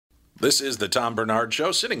This is the Tom Bernard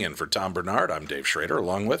Show. Sitting in for Tom Bernard, I'm Dave Schrader,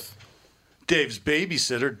 along with Dave's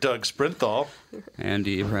babysitter, Doug Sprinthal.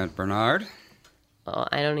 Andy Brent Bernard. Oh,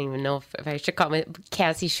 I don't even know if I should call me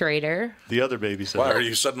Cassie Schrader. The other babysitter. Why are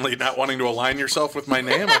you suddenly not wanting to align yourself with my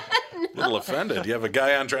name? I'm a little offended. You have a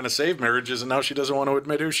guy on trying to save marriages, and now she doesn't want to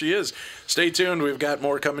admit who she is. Stay tuned. We've got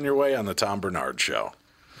more coming your way on the Tom Bernard Show.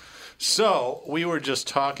 So we were just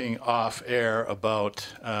talking off air about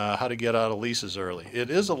how to get out of leases early. It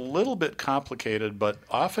is a little bit complicated, but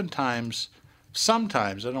sometimes, I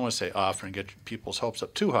don't want to say often and get people's hopes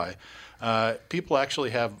up too high, people actually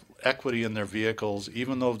have equity in their vehicles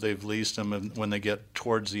even though they've leased them when they get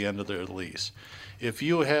towards the end of their lease. If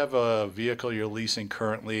you have a vehicle you're leasing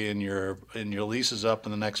currently and your lease is up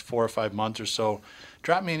in the next 4 or 5 months or so,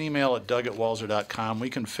 drop me an email at doug@walzer.com. We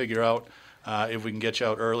can figure out if we can get you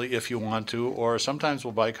out early if you want to, or sometimes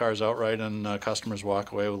we'll buy cars outright and customers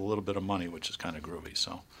walk away with a little bit of money, which is kind of groovy.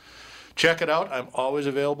 So check it out. I'm always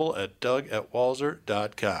available at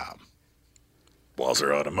doug@walzer.com.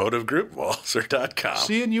 Walzer Automotive Group, walzer.com.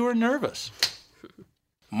 Seeing you were nervous.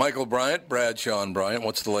 Michael Bryant, Bradshaw and Bryant,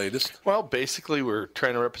 what's the latest? Well, basically, we're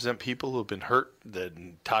trying to represent people who have been hurt,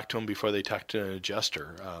 then talk to them before they talk to an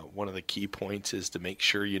adjuster. One of the key points is to make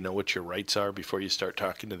sure you know what your rights are before you start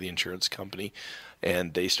talking to the insurance company,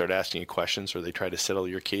 and they start asking you questions or they try to settle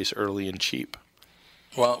your case early and cheap.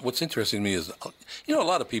 Well, what's interesting to me is, a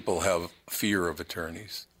lot of people have fear of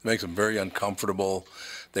attorneys. It makes them very uncomfortable.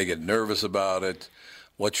 They get nervous about it.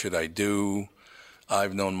 What should I do?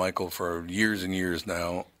 I've known Michael for years and years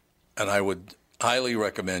now, and I would highly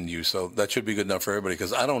recommend you. So that should be good enough for everybody,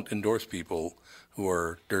 because I don't endorse people who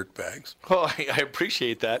are dirtbags. Well, I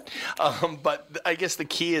appreciate that. But I guess the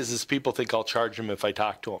key is people think I'll charge them if I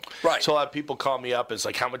talk to them. Right. So a lot of people call me up. It's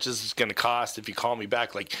like, how much is this going to cost if you call me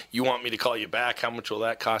back? Like, you want me to call you back? How much will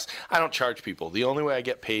that cost? I don't charge people. The only way I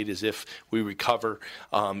get paid is if we recover,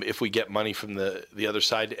 if we get money from the other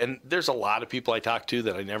side. And there's a lot of people I talk to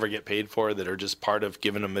that I never get paid for that are just part of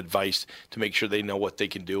giving them advice to make sure they know what they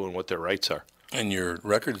can do and what their rights are. And your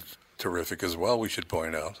record's terrific as well, we should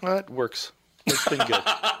point out. Well, it works. It's been good.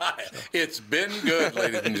 It's been good,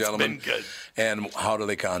 ladies and gentlemen. It's been good. And how do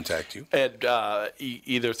they contact you? And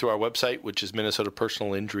either through our website, which is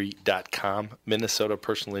minnesotapersonalinjury.com,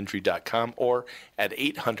 minnesotapersonalinjury.com, or at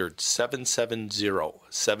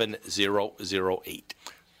 800-770-7008.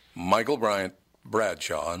 Michael Bryant,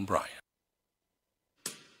 Bradshaw and Bryant.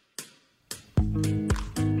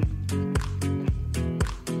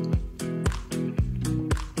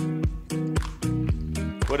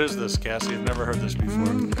 What is this, Cassie? I've never heard this before.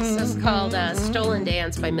 This is called Stolen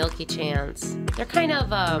Dance by Milky Chance. They're kind of,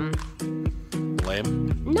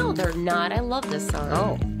 Lame? no, they're not. I love this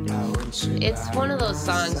song. Oh. It's one of those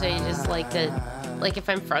songs that you just like if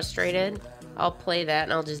I'm frustrated, I'll play that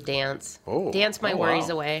and I'll just dance. Oh. Dance my Oh, worries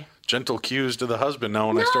wow. away. Gentle cues to the husband. Now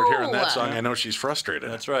when I start hearing that No. song, I know she's frustrated.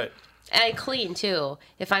 That's right. And I clean too.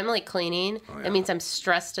 If I'm cleaning, that means I'm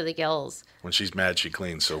stressed to the gills. When she's mad, she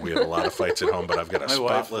cleans, so we have a lot of fights at home, but I've got a My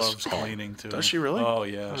wife spotless loves home. cleaning, too. Does she really? Oh,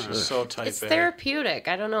 yeah. She's so type It's A. therapeutic.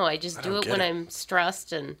 I don't know. I just do don't it get when it. I'm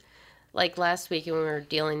stressed. And like last week when we were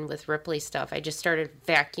dealing with Ripley stuff, I just started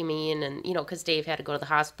vacuuming and, because Dave had to go to the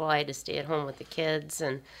hospital. I had to stay at home with the kids.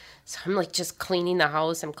 And so I'm just cleaning the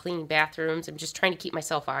house. I'm cleaning bathrooms. I'm just trying to keep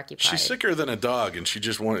myself occupied. She's sicker than a dog, and she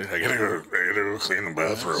just wanted, I gotta go clean the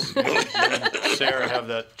bathroom. Sarah have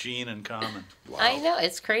that gene in common. Wow. I know.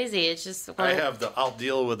 It's crazy. It's just I have the I'll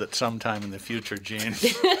deal with it sometime in the future gene.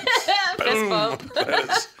 fist bump.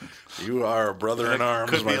 You are a brother in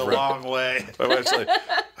arms, Could my be a friend. long way. My wife's like,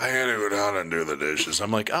 I gotta go down and do the dishes.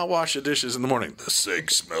 I'm like, I'll wash the dishes in the morning. The sink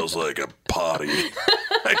smells like a potty.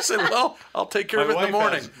 I said, well, I'll take care of it in the wife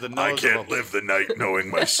morning. has the nose I of can't a- live the night knowing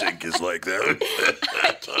my sink is like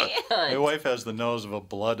that. My wife has the nose of a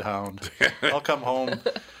bloodhound. I'll come home.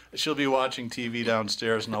 She'll be watching TV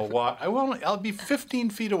downstairs, and I'll be 15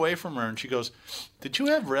 feet away from her, and she goes, "Did you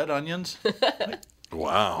have red onions?"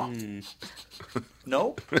 Wow.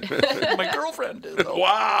 No. My girlfriend did, though.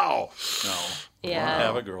 Wow. No. Yeah. I don't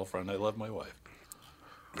have a girlfriend. I love my wife.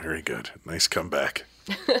 Very good. Nice comeback.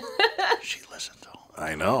 She listens.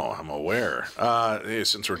 I know. I'm aware. Hey,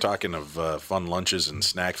 since we're talking of fun lunches and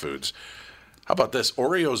snack foods, how about this?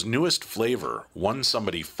 Oreo's newest flavor won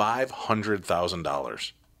somebody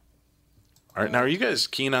 $500,000. All right, now are you guys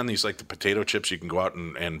keen on these, like the potato chips? You can go out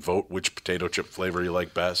and vote which potato chip flavor you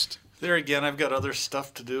like best. There again, I've got other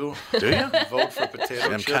stuff to do. Do you? Vote for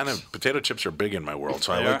potato chips. Potato chips are big in my world,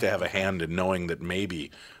 so I They like are? to have a hand in knowing that maybe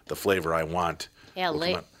the flavor I want. Yeah, will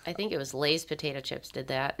come out. I think it was Lay's potato chips did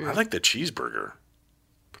that. I like the cheeseburger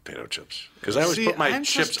potato chips because I always put my I'm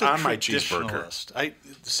chips just a on my cheeseburger. traditionalist.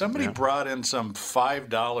 Somebody brought in some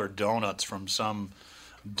 $5 donuts from some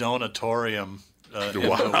donatorium. Wow.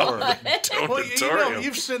 Well, Donatorium.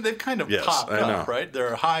 you've seen they've kind of Yes, popped I know. up, right?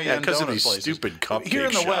 They're high-end because donut of these places. stupid cupcake Here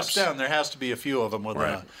in the West shops. End, there has to be a few of them within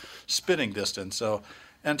Right. a spitting distance. So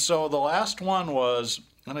the last one was,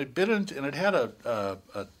 and I bit into, and it had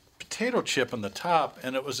a potato chip in the top,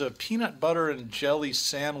 and it was a peanut butter and jelly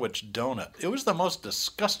sandwich donut. It was the most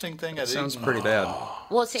disgusting thing I'd Sounds eaten. pretty bad.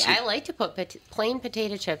 Well, see, I like to put plain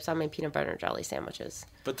potato chips on my peanut butter and jelly sandwiches.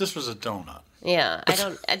 But this was a donut. Yeah, I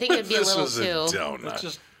think it'd be a This little was a too donut. It's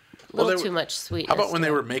just too much sweetness. How about when to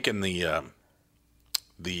they it. were making the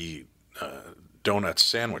donut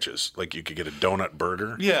sandwiches? Like you could get a donut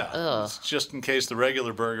burger. yeah. It's just in case the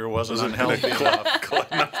regular burger wasn't unhealthy enough.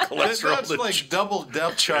 Cholesterol That's to like double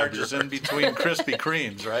depth charges in between Krispy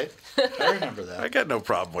Kremes, right? I remember that. I got no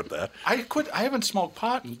problem with that. I haven't smoked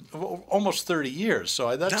pot in almost 30 years,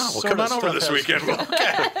 so that's No, well, come on over this weekend. We'll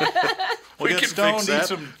We get can stoned,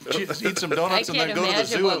 fix eat some donuts, and I then can't go to the imagine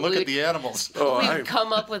zoo what and look we at the animals. We'd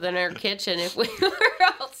come up with in our kitchen if we were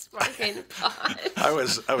all smoking pot. I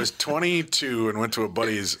was 22 and went to a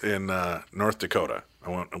buddy's in North Dakota. I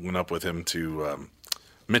went up with him to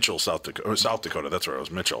Mitchell, South Dakota. That's where I was,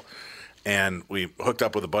 Mitchell. And we hooked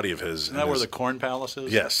up with a buddy of his. Isn't that where the Corn Palace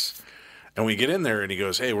is? Yes. And we get in there, and he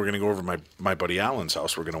goes, hey, we're going to go over to my buddy Alan's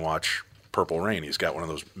house. We're going to watch Purple Rain. He's got one of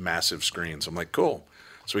those massive screens. I'm like, cool.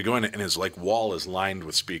 So we go in, and his wall is lined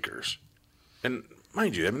with speakers. And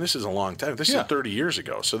mind you, I mean, this is a long time. This is 30 years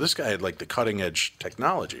ago. So this guy had the cutting edge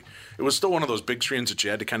technology. It was still one of those big screens that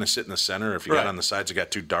you had to kind of sit in the center. If you got on the sides, it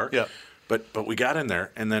got too dark. Yeah. But we got in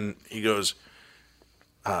there, and then he goes,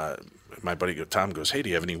 my buddy Tom goes, hey, do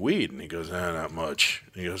you have any weed? And he goes, not much.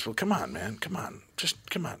 And he goes, well, come on, man. Come on. Just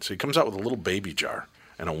come on. So he comes out with a little baby jar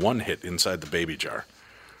and a one hit inside the baby jar.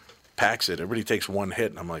 Packs it. Everybody takes one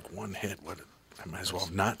hit. And I'm like, one hit? What? I might as well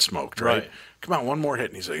have not smoked, right? Come on, one more hit.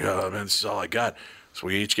 And he's like, oh, man, this is all I got. So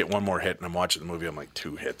we each get one more hit. And I'm watching the movie. I'm like,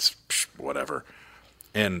 2 hits, whatever.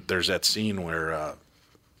 And there's that scene where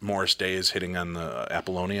Morris Day is hitting on the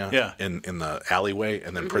Apollonia in the alleyway.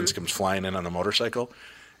 And then Prince comes flying in on the motorcycle.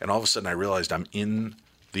 And all of a sudden, I realized I'm in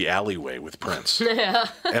the alleyway with Prince.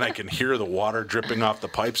 And I can hear the water dripping off the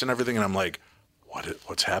pipes and everything. And I'm like,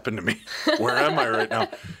 what's happened to me? Where am I right now?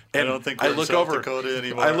 And I don't think we're in South Dakota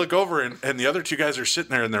anymore. I look over, and the other 2 guys are sitting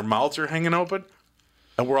there, and their mouths are hanging open.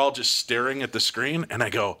 And we're all just staring at the screen. And I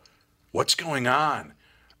go, what's going on?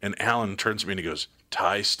 And Alan turns to me, and he goes,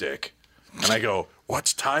 Thai stick. And I go,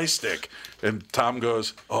 what's Thai stick? And Tom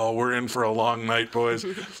goes, oh, we're in for a long night, boys.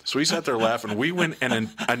 So we sat there laughing. We went and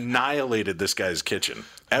annihilated this guy's kitchen.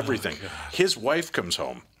 Everything. His wife comes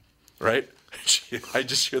home, right? I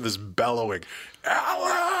just hear this bellowing,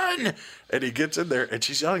 Alan! And he gets in there, and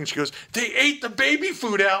she's yelling, and she goes, they ate the baby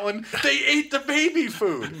food, Alan! They ate the baby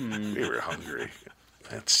food! We were hungry.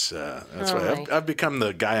 That's why I've become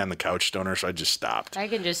the guy on the couch stoner, so I just stopped. I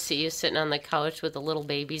can just see you sitting on the couch with a little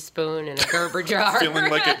baby spoon and a Gerber jar.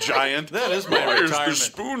 Feeling like a giant. That is my Why is retirement. the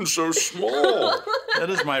spoon so small? That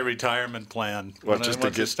is my retirement plan. What, Once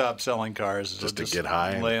I stop selling cars, just to get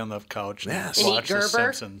high lay on the couch and Yes. And eat watch The Gerber?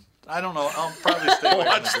 Simpsons. I don't know. I'll probably stay away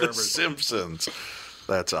Watch from The Gerbers. Simpsons.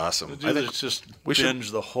 That's awesome. I think it's just we should-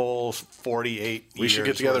 binge the whole 48 We should get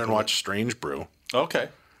years together worth and of watch Strange Brew it. Okay.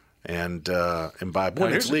 and imbibe. Boy,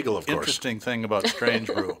 When it's here's legal, of an course. interesting thing about Strange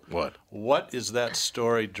Brew. What? What is that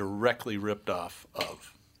story directly ripped off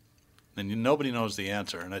of? And nobody knows the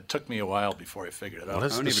answer, and it took me a while before I figured it out. What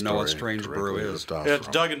is I don't the even know what story Strange Brew directly is. ripped off Yeah, it's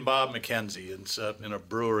from? Doug and Bob McKenzie. It's in a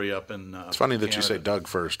brewery up in It's funny that you say Canada. Doug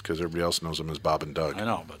first because everybody else knows him as Bob and Doug. I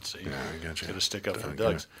know, but see, I got you. got to stick up for Doug,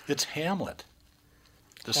 Doug's. It's Hamlet.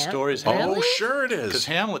 The Ham- story's Oh, Hamlet. sure it Because is.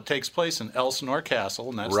 Hamlet takes place in Elsinore Castle,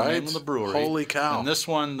 and that's the Right. name of the brewery. Holy cow. And this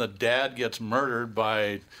one, the dad gets murdered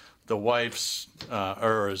by the wife's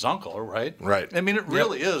or his uncle, right? Right. I mean, it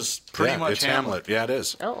really is pretty Yeah, much it's Hamlet. Yeah, it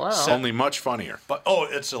is. Oh, wow. Only much funnier. But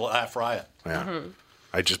it's a laugh riot Yeah.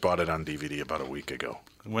 I just bought it on DVD about a week ago.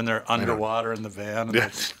 when they're underwater in the van and Yeah.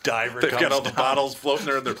 the diver They've comes got all the down, bottles floating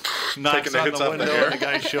there and they're knocks taking the on hits the off window, the air. and the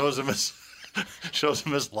guy shows him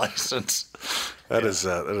his license. That is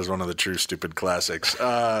one of the true stupid classics.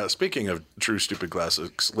 Speaking of true stupid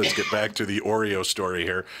classics, let's get back to the Oreo story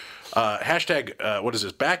here. Hashtag, what is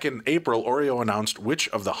this? Back in April, Oreo announced which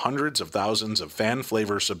of the hundreds of thousands of fan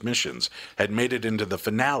flavor submissions had made it into the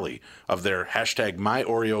finale of their hashtag My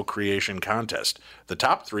Oreo Creation contest. The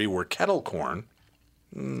top 3 were kettle corn.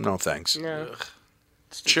 No thanks. No.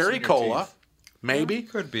 Cherry in your cola. teeth. Maybe.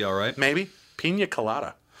 Could be all right. Maybe. Pina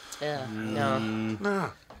colada. Yeah. No.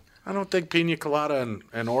 No. I don't think pina colada and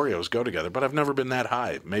Oreos go together, but I've never been that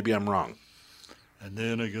high. Maybe I'm wrong. And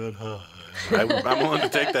then I got high. I'm willing to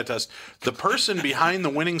take that test. The person behind the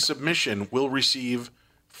winning submission will receive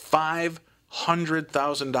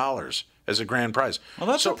 $500,000 as a grand prize. Well,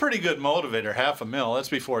 that's a pretty good motivator. $500,000. That's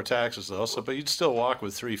before taxes, though. So, but you'd still walk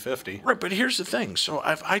with $350. Right, but here's the thing. So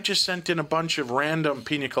I just sent in a bunch of random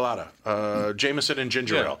pina colada, Jameson and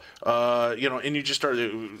ginger ale, and you just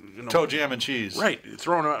started, Toe jam and cheese. Right,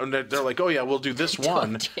 throwing out, and they're like, oh yeah, we'll do this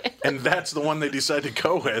one, and that's the one they decide to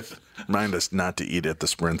go with. Remind us not to eat at the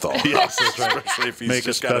Sprinthal. Yes, that's right. Especially if he's Make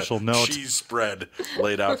just a special got a note. cheese spread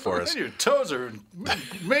laid out for us. Your toes are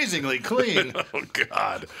amazingly clean. Oh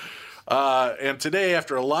God. And today,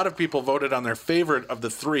 after a lot of people voted on their favorite of the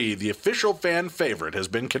three, the official fan favorite has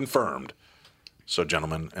been confirmed. So,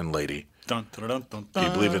 gentlemen and lady, Dun, dun, dun, dun, do you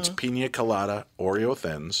dun. believe it's pina colada Oreo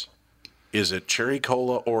Thins? Is it cherry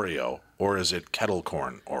cola Oreo? Or is it kettle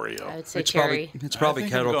corn Oreo? I would say It's cherry. probably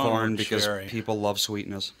think I'm kettle going corn with because cherry. people love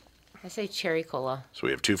sweetness. I say cherry cola. So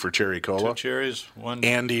we have 2 for cherry Two cola. cherries, one.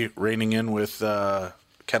 Andy reining in with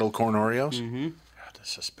kettle corn Oreos. Mm-hmm. God, the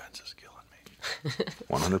suspense is killing me.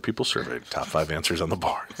 100 people surveyed. Top 5 answers on the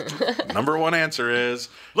board. Number 1 answer is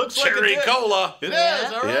Looks like cherry it did. cola. It Yeah.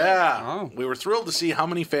 is, all right. Yeah. Oh. We were thrilled to see how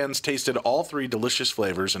many fans tasted all 3 delicious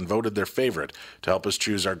flavors and voted their favorite. To help us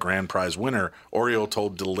choose our grand prize winner, Oreo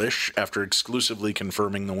told Delish after exclusively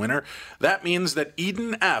confirming the winner. That means that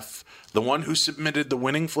Eden F., the one who submitted the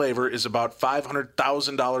winning flavor, is about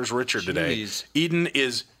 $500,000 richer today. Jeez. Eden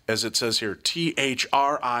is, as it says here,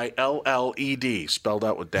 THRILLED, spelled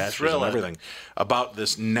out with dashes and Thrilled. everything, about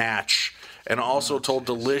this natch. And also told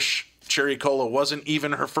Delish cherry cola wasn't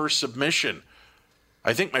even her first submission.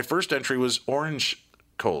 I think my first entry was orange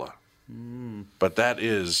cola. But that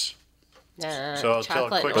is... So I'll tell a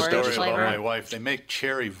chocolate quick orange story about flavor. my wife. They make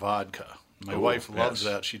cherry vodka. My wife loves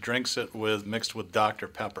that. She drinks it mixed with Dr.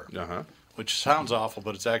 Pepper, Uh-huh. which sounds awful,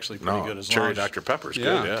 but it's actually pretty No, good as cherry long as Dr. Pepper's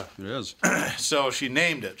good, yeah. it is. So she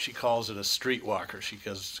named it. She calls it a streetwalker.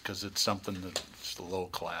 Because it's something that's low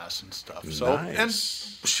class and stuff. So Nice.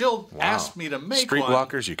 and she'll ask me to make one.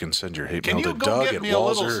 Streetwalkers, you can send your hate Can mail you to go Doug get at me a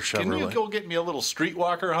little? Walzer Can you Chevrolet. go get me a little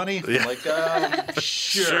streetwalker, honey? Yeah. Like,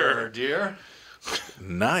 sure, Sure. dear.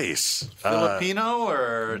 Nice. Filipino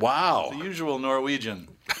or wow. the usual Norwegian?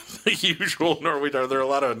 The usual Norwegian. Are there a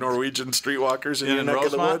lot of Norwegian streetwalkers in your In neck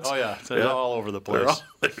of the Rosemont? woods? Oh yeah, they're all over the place.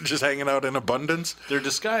 They're just hanging out in abundance. They're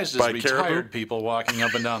disguised as By retired caribou? people walking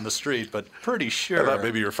up and down the street, but pretty I sure. thought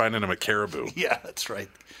maybe you were finding them at Caribou. Yeah, that's right.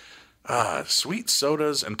 Sweet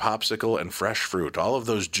sodas and popsicle and fresh fruit. All of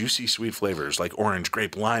those juicy sweet flavors like orange,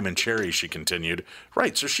 grape, lime, and cherry, she continued.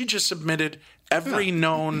 Right, so she just submitted every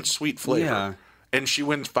known sweet flavor. Yeah. And she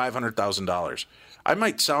wins $500,000. I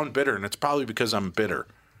might sound bitter, and it's probably because I'm bitter.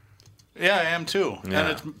 Yeah, I am too.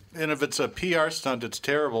 Yeah. And if it's a PR stunt, it's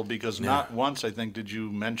terrible because not once, I think, did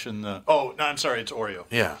you mention the. Oh, no, I'm sorry, it's Oreo.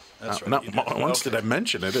 Yeah. That's right. Not You did. once did I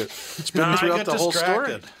mention it. It's been No, I throughout get the whole story.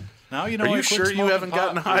 distracted. Now you know. Are you I quit sure you smoking haven't pot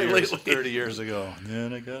gotten high 30 years- lately? 30 years ago.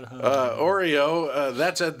 Then I got high. Oreo,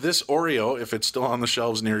 that's at this Oreo, if it's still on the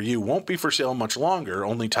shelves near you, won't be for sale much longer.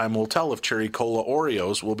 Only time will tell if Cherry Cola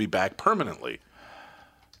Oreos will be back permanently.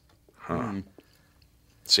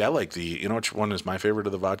 See, I like you know which one is my favorite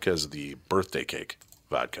of the vodka is the birthday cake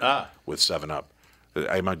vodka with 7-Up.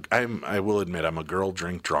 I will admit I'm a girl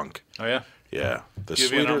drink drunk. Oh yeah. Yeah, the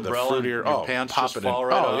Give you an sweeter, the umbrella and fruitier. your pants pop just it in. fall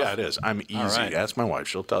right Oh off? yeah, it is. I'm easy. right. That's my wife.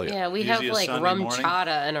 She'll tell you. Yeah, we Easy have as like Sunday rum morning.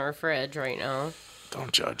 chata in our fridge right now.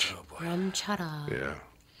 Don't judge. Rum chata. Yeah.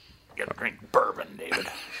 You gotta drink bourbon, David.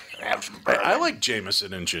 Have some bourbon. I like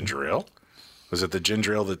Jameson and ginger ale. Is it the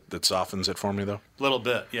ginger ale that softens it for me though? A little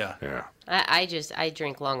bit, yeah. Yeah. I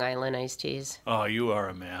drink Long Island iced teas. Oh, you are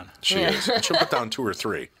a man. She is. She'll put down 2 or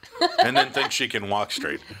 3 and then think she can walk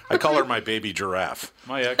straight. I call her my baby giraffe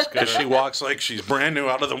My ex got because she a, walks like she's brand new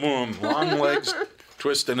out of the womb. Long legs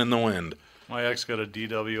twisting in the wind. my ex got a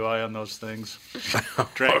DWI on those things.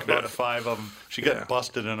 Drank about 5 of them. She got Yeah.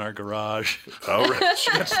 busted in our garage. Oh, right.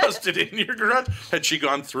 She got busted in your garage? Had she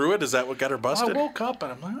gone through it? Is that what got her I busted? woke up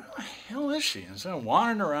and I'm like, where the hell is she? And so I'm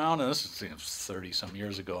wandering around, and this is 30-some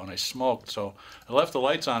years ago, and I smoked. So I left the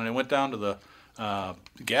lights on and I went down to the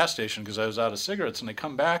gas station because I was out of cigarettes, and I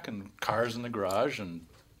come back and cars in the garage and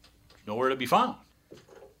nowhere to be found.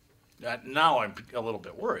 Now I'm a little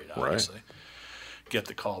bit worried, obviously. Get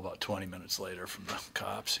the call about 20 minutes later from the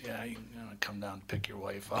cops. Yeah, you know, come down and pick your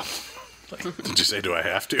wife up. Did you say, do I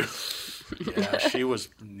have to? Yeah, she was.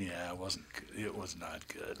 Yeah, it wasn't. It was not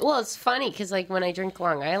good. Well, it's funny because like when I drink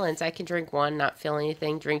Long Islands, I can drink one, not feel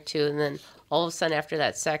anything, drink 2, and then all of a sudden after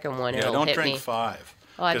that second one, Yeah, it'll don't hit drink me. 5.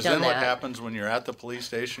 Oh, I've Because done then what that. happens when you're at the police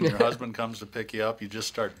station, your husband comes to pick you up, you just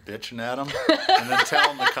start bitching at him, and then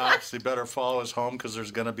telling the cops they better follow us home because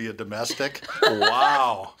there's going to be a domestic.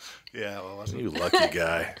 Wow. Yeah, well, wasn't You lucky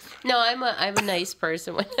guy. No, I'm a nice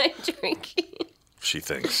person when I'm drinking. She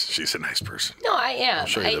thinks she's a nice person. No, I am. I'll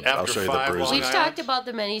show you the After 5 bruises. We've long talked about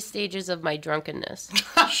the many stages of my drunkenness.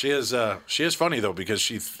 She is funny though because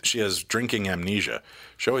she has drinking amnesia.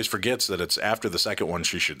 She always forgets that it's after the second one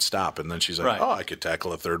she should stop, and then she's like, Right. "Oh, I could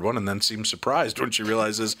tackle a third one," and then seems surprised when she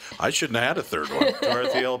realizes I shouldn't have had a third one.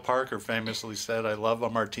 Dorothy L. Parker famously said, I love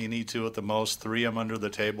a martini, 2 at the most, 3 I'm under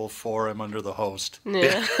the table, 4 I'm under the host.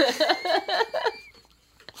 Yeah.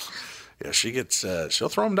 Yeah, she gets. She'll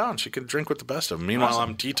throw them down. She can drink with the best of them. Meanwhile,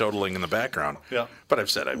 I'm teetotaling in the background. Yeah. But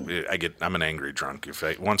I've said I'm an angry drunk.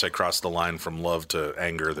 Once I cross the line from love to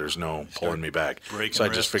anger, there's no pulling me back. breaking So I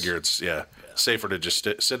just wrists. figure it's safer to just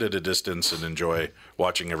sit at a distance and enjoy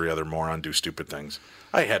watching every other moron do stupid things.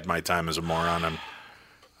 I had my time as a moron.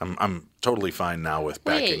 I'm totally fine now with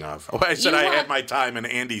backing Wait, off. Oh, I said you I want- had my time, and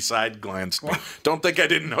Andy side glanced. Don't think I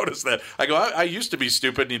didn't notice that. I go, I used to be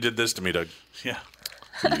stupid, and you did this to me, Doug. Yeah.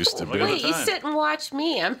 You used to be. Look at Wait, you time. sit and watch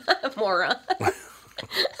me. I'm not a moron.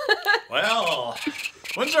 Well,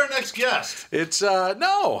 when's our next guest? It's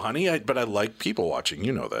no, honey. But I like people watching.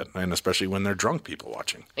 You know that, and especially when they're drunk people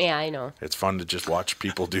watching. Yeah, I know. It's fun to just watch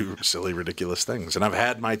people do silly, ridiculous things, and I've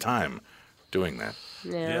had my time doing that.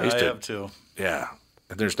 Yeah, used I to- have too. Yeah,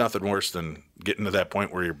 and there's nothing worse than getting to that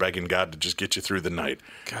point where you're begging God to just get you through the night.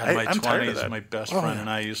 God, my I'm tired of 20s, that. my best Oh, friend yeah. and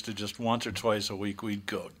I used to just once or twice a week, we'd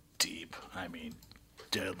go deep. I mean,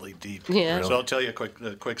 deadly deep. Yeah. So I'll tell you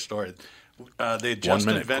a quick story. They 1 just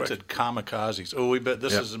minute invented kamikazes. Oh, we bet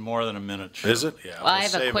this Yep. is more than a minute. Show. Is it? Yeah. Well, I we'll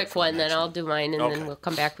have save a it quick for one, next then I'll one. do mine, and Okay. then we'll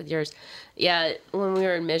come back with yours. Yeah, when we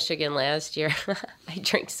were in Michigan last year, I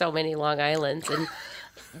drank so many Long Islands, and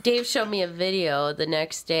Dave showed me a video the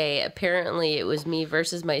next day. Apparently, it was me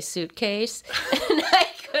versus my suitcase, and I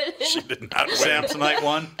She couldn't. did not win. Samsonite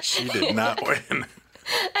one. She did not win.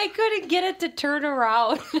 I couldn't get it to turn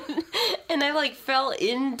around, and I fell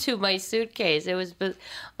into my suitcase. It was,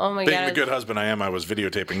 oh my Being god! the good husband I am, I was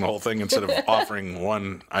videotaping the whole thing instead of offering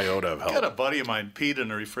one iota of I had a help. buddy of mine peed in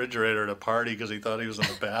the refrigerator at a party because he thought he was in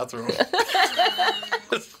the bathroom.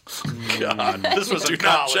 God, This was do in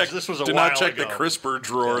not college. check. This was a do while not check ago. the crisper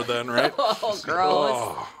drawer then, right? Oh, gross!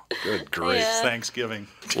 Oh, good grief. Yeah. Thanksgiving.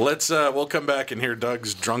 We'll come back and hear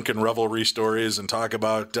Doug's drunken revelry stories and talk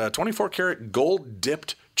about 24 karat gold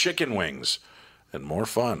dipped chicken wings and more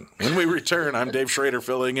fun. When we return, I'm Dave Schrader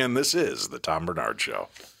filling in. This is the Tom Bernard Show.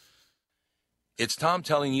 It's Tom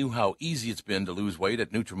telling you how easy it's been to lose weight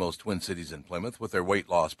at Nutrimost Twin Cities in Plymouth with their weight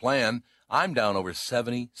loss plan. I'm down over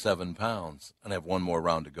 77 pounds and have one more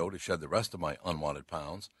round to go to shed the rest of my unwanted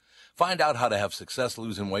pounds. Find out how to have success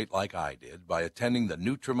losing weight like I did by attending the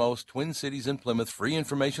Nutrimost Twin Cities in Plymouth free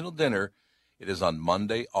informational dinner. It is on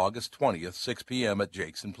Monday, August 20th, 6 p.m. at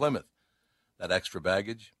Jake's in Plymouth. That extra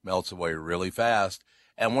baggage melts away really fast,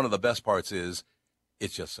 and one of the best parts is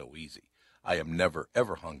it's just so easy. I am never,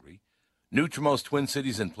 ever hungry. Nutrimost Twin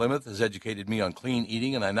Cities in Plymouth has educated me on clean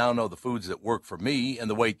eating, and I now know the foods that work for me and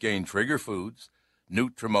the weight gain trigger foods.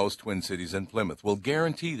 Nutrimost Twin Cities in Plymouth will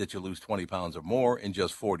guarantee that you'll lose 20 pounds or more in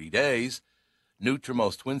just 40 days.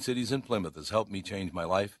 Nutrimost Twin Cities in Plymouth has helped me change my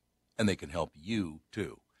life, and they can help you,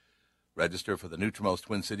 too. Register for the Nutrimost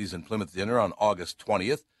Twin Cities in Plymouth dinner on August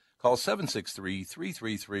 20th. Call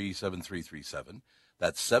 763-333-7337.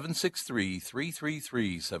 That's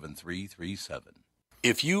 763-333-7337.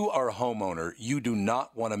 If you are a homeowner, you do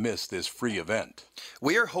not want to miss this free event.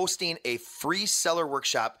 We are hosting a free seller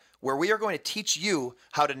workshop where we are going to teach you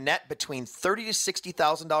how to net between $30,000 to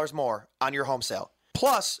 $60,000 more on your home sale.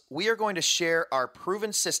 Plus, we are going to share our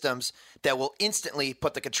proven systems that will instantly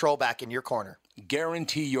put the control back in your corner.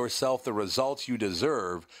 Guarantee yourself the results you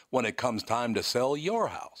deserve when it comes time to sell your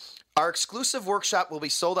house. Our exclusive workshop will be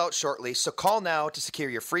sold out shortly, so call now to secure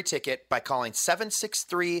your free ticket by calling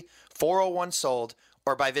 763-401-SOLD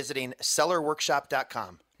or by visiting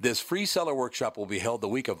sellerworkshop.com. This free seller workshop will be held the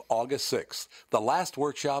week of August 6th. The last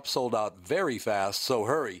workshop sold out very fast, so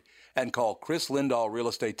hurry and call Chris Lindahl Real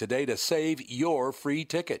Estate today to save your free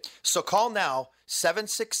ticket. So call now,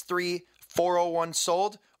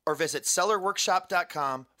 763-401-SOLD, or visit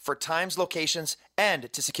sellerworkshop.com for times, locations,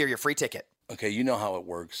 and to secure your free ticket. Okay, you know how it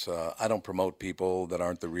works. I don't promote people that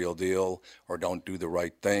aren't the real deal or don't do the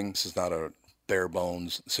right thing. This is not a bare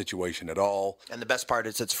bones situation at all. And the best part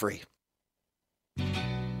is it's free.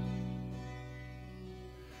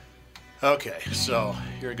 Okay, so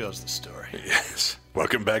here goes the story. Yes.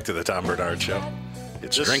 Welcome back to the Tom Bernard Show.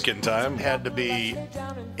 It's This drinking time. had to be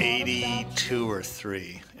 82 or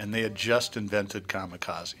 3, and they had just invented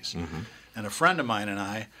kamikazes. And a friend of mine and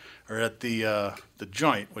I are at the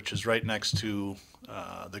joint, which is right next to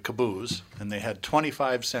the Caboose, and they had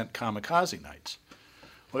 25-cent kamikaze nights.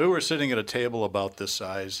 We were sitting at a table about this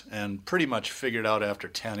size and pretty much figured out after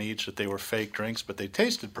 10 each that they were fake drinks, but they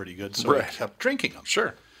tasted pretty good, so Right. I kept drinking them.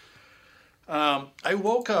 Sure. I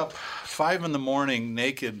woke up 5 in the morning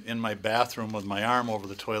naked in my bathroom with my arm over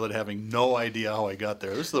the toilet, having no idea how I got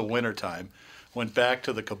there. This is the winter time. Went back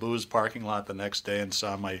to the Caboose parking lot the next day and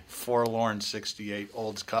saw my forlorn 68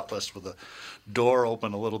 Olds Cutlass with the door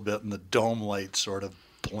open a little bit and the dome light sort of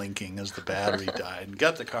blinking as the battery died. And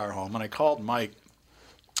got the car home, and I called Mike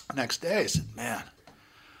next day. I said, man,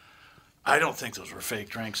 I don't think those were fake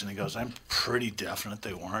drinks. And he goes, I'm pretty definite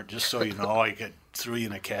they weren't. Just so you know, I threw you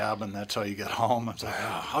in a cab, and that's how you get home. I was like,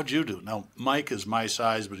 oh, how'd you do? Now, Mike is my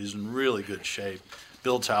size, but he's in really good shape.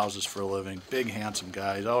 Builds houses for a living. Big, handsome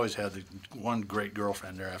guy. He's always had one great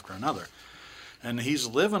girlfriend there after another. And he's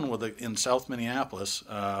living in South Minneapolis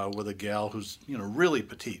with a gal who's, really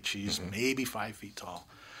petite. She's maybe 5 feet tall.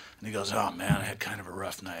 And he goes, oh, man, I had kind of a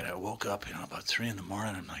rough night. I woke up, about 3 in the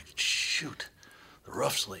morning. I'm like, shoot, the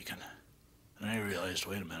roof's leaking. And I realized,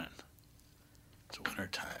 wait a minute, it's winter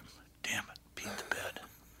time. Damn it, beat the bed.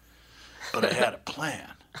 But I had a plan.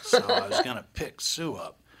 So I was going to pick Sue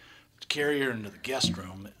up, carry her into the guest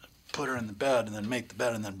room, put her in the bed, and then make the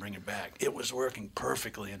bed, and then bring her back. It was working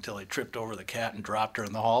perfectly until I tripped over the cat and dropped her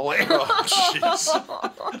in the hallway. Oh,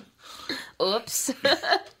 jeez. Oops.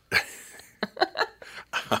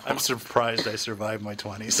 I'm surprised I survived my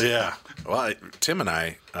 20s. Yeah. Well, Tim and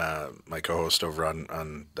I, my co-host over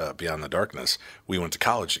on Beyond the Darkness, we went to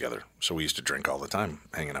college together, so we used to drink all the time,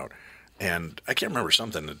 hanging out. And I can't remember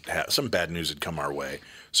some bad news had come our way,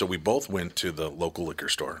 so we both went to the local liquor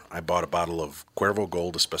store. I bought a bottle of Cuervo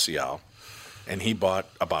Gold Especial, and he bought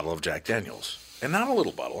a bottle of Jack Daniels, and not a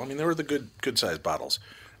little bottle. I mean, they were the good-sized bottles.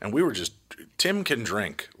 And we were Tim can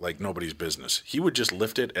drink like nobody's business. He would just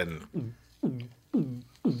lift it and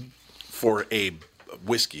for a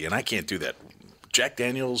whiskey, and I can't do that. Jack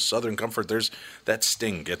Daniels, Southern Comfort, that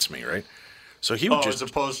sting gets me, right? So he would as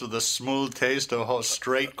opposed to the smooth taste of a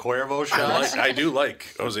straight Cuervo shot. I do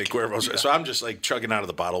like Jose Cuervo. Yeah. So I'm just chugging out of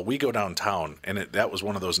the bottle. We go downtown, and that was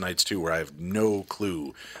one of those nights too where I have no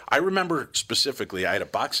clue. I remember specifically, I had a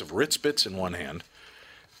box of Ritz Bits in one hand,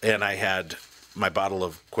 and I had my bottle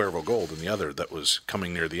of Cuervo Gold in the other that was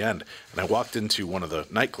coming near the end. And I walked into one of the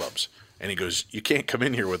nightclubs. And he goes, you can't come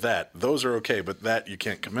in here with that. Those are okay, but that you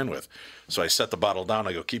can't come in with. So I set the bottle down.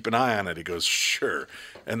 I go, keep an eye on it. He goes, sure.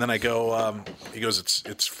 And then I go, he goes,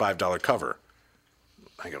 it's $5 cover.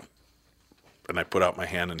 I go, and I put out my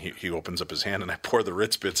hand, and he opens up his hand, and I pour the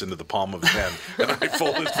Ritz Bits into the palm of his hand. And I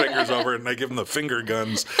fold his fingers over, and I give him the finger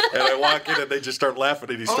guns. And I walk in, and they just start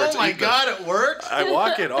laughing, and he starts eating. Oh, my God, it worked? I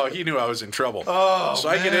walk in. Oh, he knew I was in trouble. Oh, so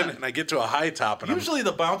I get in, and I get to a high top. And usually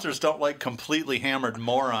the bouncers don't like completely hammered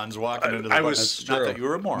morons walking into the bar. Not that you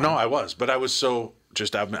were a moron. No, I was. But I was so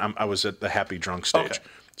I was at the happy drunk stage. Okay.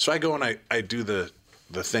 So I go and I do the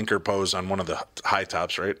thinker pose on one of the high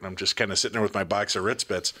tops, right? And I'm just kind of sitting there with my box of Ritz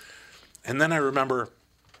Bits. And then I remember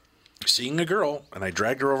seeing a girl, and I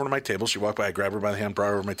dragged her over to my table. She walked by, I grabbed her by the hand, brought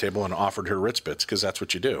her over to my table, and offered her Ritz Bits, because that's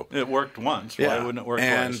what you do. It worked once. Why wouldn't it work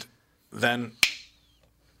twice? And then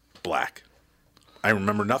black. I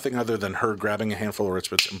remember nothing other than her grabbing a handful of Ritz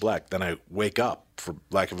Bits and black. Then I wake up, for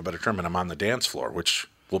lack of a better term, and I'm on the dance floor, which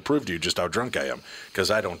will prove to you just how drunk I am,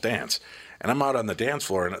 because I don't dance. And I'm out on the dance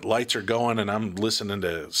floor, and lights are going, and I'm listening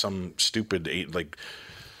to some stupid,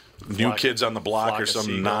 New Kids on the Block or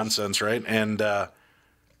some nonsense, right? And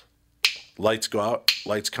lights go out,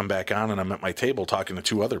 lights come back on, and I'm at my table talking to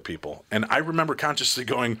two other people. And I remember consciously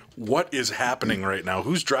going, what is happening right now?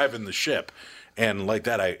 Who's driving the ship? And like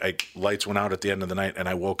that, I lights went out at the end of the night, and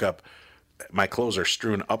I woke up. My clothes are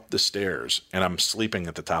strewn up the stairs, and I'm sleeping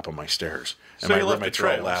at the top of my stairs. And so my you left the roommates are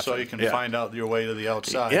all trail laughing. so you can find out your way to the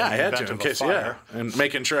outside. Yeah, I had to in in case, fire. and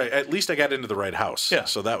making sure at least I got into the right house. Yeah.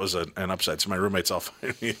 So that was an upside. So my roommates all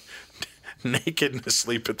find me naked and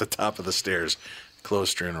asleep at the top of the stairs, clothes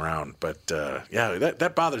strewn around. But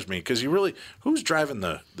that bothers me, because who's driving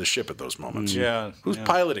the ship at those moments? Yeah. Who's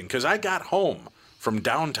piloting? Because I got home from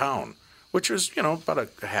downtown, which was about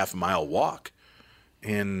a half-mile walk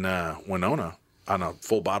in Winona on a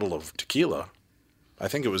full bottle of tequila. I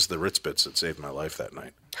think it was the Ritz Bits that saved my life that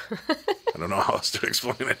night. I don't know how else to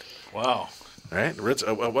explain it. Wow. Right? Ritz,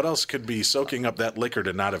 what else could be soaking up that liquor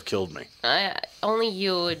to not have killed me? Only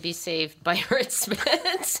you would be saved by Ritz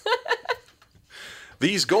Bits.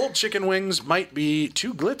 These gold chicken wings might be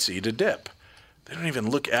too glitzy to dip. They don't even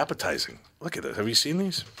look appetizing. Look at this. Have you seen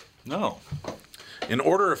these? No. An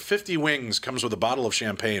order of 50 wings comes with a bottle of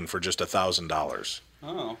champagne for just $1,000.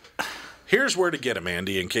 Oh. Here's where to get them,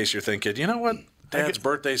 Andy, in case you're thinking, you know what? Dad's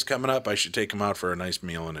birthday's coming up. I should take him out for a nice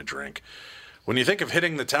meal and a drink. When you think of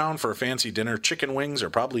hitting the town for a fancy dinner, chicken wings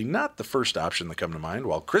are probably not the first option that come to mind,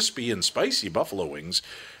 while crispy and spicy buffalo wings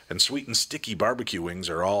and sweet and sticky barbecue wings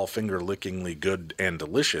are all finger-lickingly good and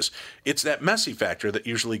delicious. It's that messy factor that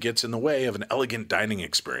usually gets in the way of an elegant dining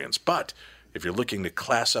experience. But if you're looking to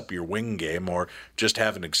class up your wing game or just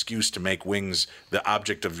have an excuse to make wings the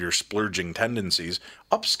object of your splurging tendencies,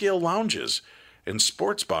 upscale lounges and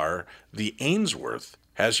sports bar, the Ainsworth,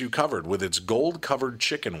 has you covered with its gold-covered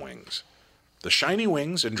chicken wings. The shiny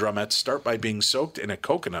wings and drumettes start by being soaked in a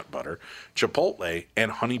coconut butter, chipotle,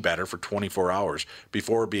 and honey batter for 24 hours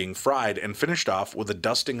before being fried and finished off with a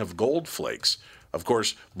dusting of gold flakes. Of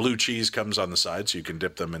course, blue cheese comes on the side, so you can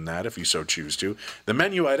dip them in that if you so choose to. The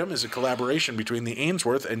menu item is a collaboration between the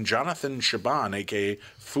Ainsworth and Jonathan Shaban, a.k.a.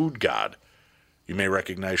 Food God. You may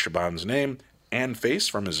recognize Shaban's name and face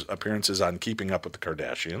from his appearances on Keeping Up with the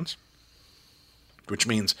Kardashians, which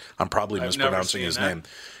means I'm probably mispronouncing his name.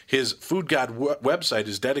 His Food God website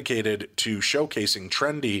is dedicated to showcasing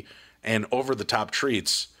trendy and over-the-top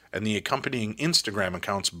treats, and the accompanying Instagram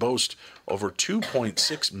accounts boast over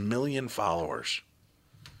 2.6 million followers.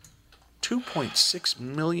 2.6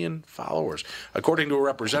 million followers. According to a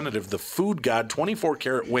representative, the Food God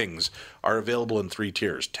 24-karat wings are available in 3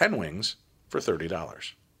 tiers. 10 wings for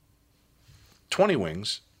 $30. 20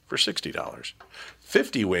 wings for $60.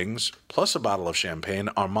 50 wings plus a bottle of champagne,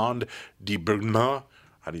 Armand de Brignac.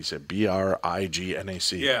 How do you say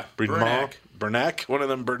Brignac? Yeah, Bernac, one of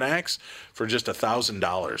them Bernacs, for just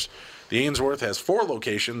 $1,000. The Ainsworth has 4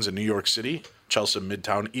 locations in New York City, Chelsea,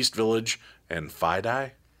 Midtown, East Village, and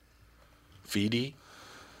Fidi.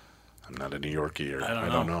 I'm not a New Yorkie. I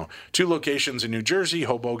don't know. 2 locations in New Jersey,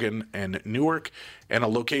 Hoboken, and Newark, and a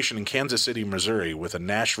location in Kansas City, Missouri, with a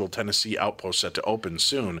Nashville, Tennessee outpost set to open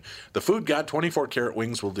soon. The Food God 24-karat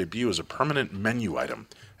wings will debut as a permanent menu item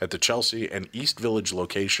at the Chelsea and East Village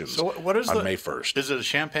locations on May 1st. Is it a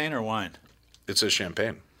champagne or wine? It says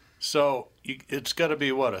champagne. So it's got to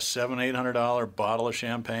be, what, a $700-800 bottle of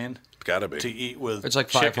champagne? It's got to be. To eat with It's like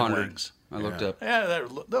chicken 500. wings. I looked up. Yeah,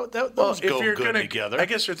 those go good together. I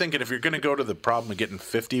guess you're thinking if you're going to go to the problem of getting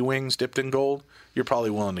 50 wings dipped in gold, you're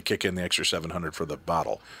probably willing to kick in the extra $700 for the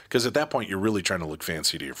bottle. Because at that point, you're really trying to look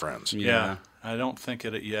fancy to your friends. Yeah. I don't think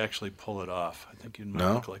you actually pull it off. I think you'd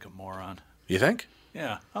look like a moron. You think?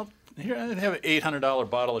 Yeah. I'd have an $800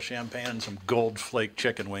 bottle of champagne and some gold flake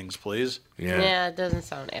chicken wings, please. Yeah, it doesn't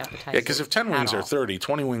sound appetizing. Yeah, because if 10 wings are 30,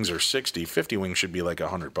 20 wings are 60, 50 wings should be like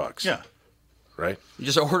 $100. Yeah. Right? You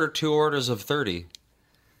just order 2 orders of 30.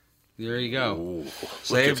 There you go. Ooh,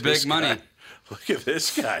 Save big money. Look at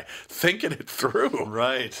this guy thinking it through.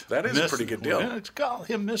 Right. That is a pretty good deal. Yeah, call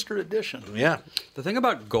him Mr. Addition. Yeah. The thing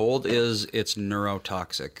about gold is it's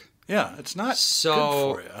neurotoxic. Yeah, it's not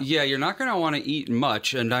So, good for you. yeah, you're not going to want to eat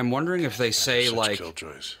much, and I'm wondering if they say, Such like...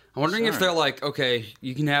 killjoys. I'm wondering if they're like, okay,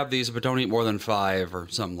 you can have these, but don't eat more than 5 or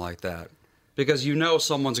something like that. Because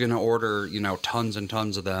someone's going to order, tons and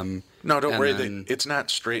tons of them. No, don't worry. then- It's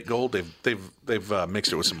not straight gold. They've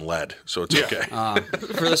mixed it with some lead, so it's okay.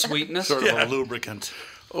 For the sweetness? Sort of a lubricant.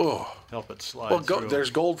 Oh. Help it slide Well, through. there's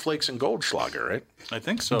gold flakes and Goldschlager, right? I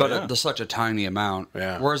think so, But yeah. there's such a tiny amount.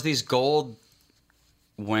 Yeah. Whereas these gold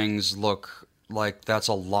wings look like that's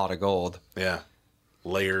a lot of gold. Yeah.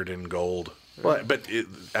 Layered in gold. Well, but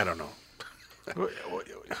I don't know.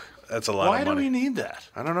 That's a lot Why of do money. we need that?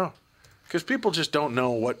 I don't know. Because people just don't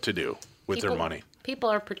know what to do with their money. People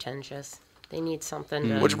are pretentious. They need something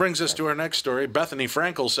to... Which brings us to our next story. Bethany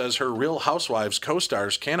Frankel says her Real Housewives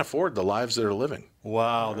co-stars can't afford the lives they're living.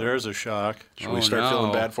 Wow, there's a shock. Should we start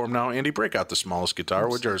feeling bad for them now? Andy, break out the smallest guitar,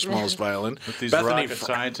 would you, or smallest violin? But these rocket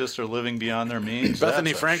scientists are living beyond their means.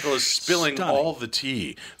 Bethany That's Frankel is spilling stunning. all the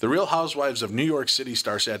tea. The Real Housewives of New York City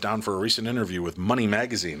star sat down for a recent interview with Money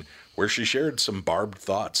Magazine, where she shared some barbed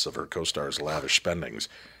thoughts of her co-stars' lavish spendings.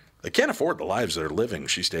 They can't afford the lives they're living,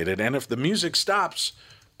 she stated, and if the music stops,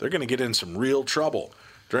 they're going to get in some real trouble.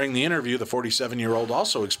 During the interview, the 47-year-old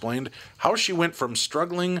also explained how she went from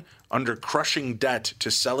struggling under crushing debt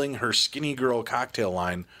to selling her Skinny Girl cocktail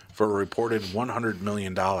line for a reported $100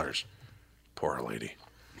 million. Poor lady.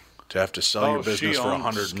 To have to sell your business for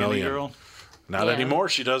 $100 million. Girl? Not anymore,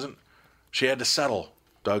 she doesn't. She had to settle,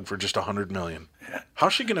 Doug, for just $100 million.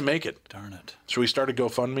 How's she going to make it? Darn it. Should we start a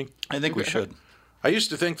GoFundMe? I think we should. I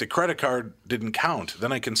used to think the credit card didn't count.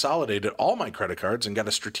 Then I consolidated all my credit cards and got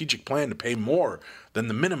a strategic plan to pay more than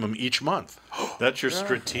the minimum each month. That's your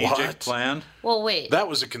strategic What? plan? Well, wait. That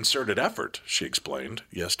was a concerted effort, she explained.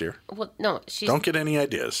 Yes, dear. Well, no, she's Don't get any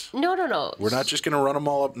ideas. no. We're not just going to run them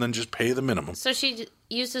all up and then just pay the minimum. So she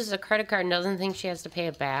uses a credit card and doesn't think she has to pay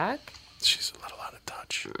it back? She's a little out of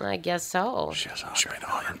touch. I guess so. She hasn't paid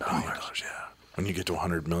 $100 million. Yeah. When you get to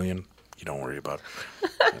 $100 million, you don't worry about.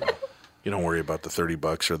 You don't worry about the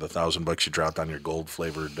 $30 or the $1,000 you dropped on your gold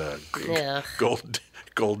flavored, Yeah. gold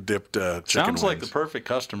dipped chicken Sounds like the wings. perfect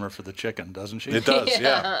customer for the chicken, doesn't she? It does,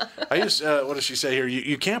 yeah. I used. What does she say here?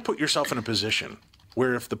 You can't put yourself in a position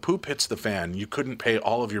where if the poop hits the fan, you couldn't pay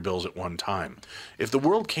all of your bills at one time. If the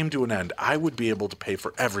world came to an end, I would be able to pay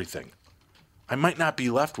for everything. I might not be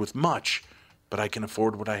left with much, but I can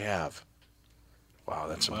afford what I have. Wow,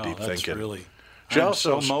 that's some deep that's thinking. really. She I'm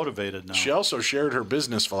also so motivated now. She also shared her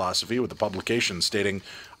business philosophy with the publication, stating,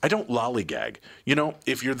 "I don't lollygag. You know,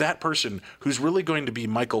 if you're that person who's really going to be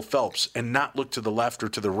Michael Phelps and not look to the left or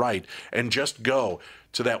to the right and just go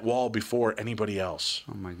to that wall before anybody else."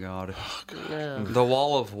 Oh my God. The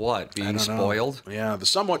wall of what? Being spoiled? Yeah, the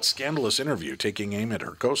somewhat scandalous interview taking aim at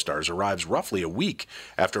her co-stars arrives roughly a week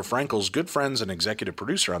after Frankel's good friends and executive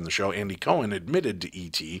producer on the show, Andy Cohen, admitted to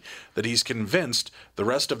E.T. that he's convinced the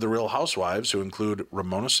rest of the Real Housewives, who include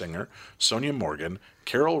Ramona Singer, Sonia Morgan,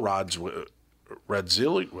 Carol Radzilli,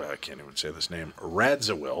 I can't even say this name,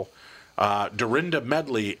 Radziwill, Dorinda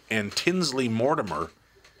Medley, and Tinsley Mortimer.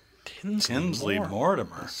 Tinsley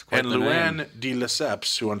Mortimer. And the name. Luann de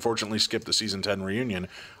Lesseps, who unfortunately skipped the season 10 reunion,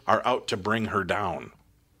 are out to bring her down.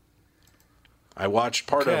 I watched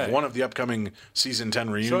part of one of the upcoming season 10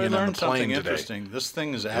 So I reunion on the learned plane something today. interesting. This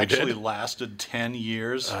thing has actually did? lasted 10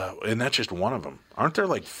 years. And that's just one of them. Aren't there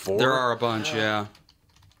like 4? There are a bunch, yeah.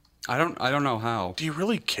 I don't know how. Do you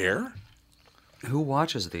really care? Who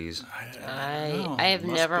watches these? I have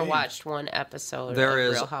must never be. watched one episode There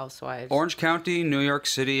of is Real Housewives. Orange County, New York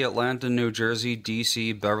City, Atlanta, New Jersey,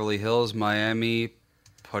 D.C., Beverly Hills, Miami,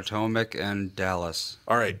 Potomac, and Dallas.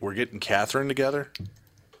 All right, we're getting Catherine together.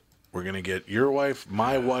 We're going to get your wife,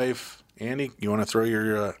 my wife, Annie. You want to throw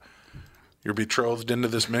your betrothed into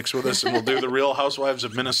this mix with us, and we'll do the Real Housewives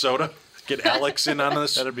of Minnesota? Get Alex in on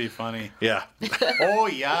this. That'd be funny. Yeah. Oh,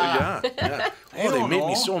 yeah. Yeah. Oh, they don't made me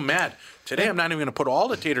know. so mad. Today I'm not even going to put all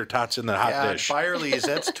the tater tots in the hot Yeah, dish. Firely's,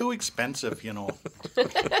 that's too expensive, you know.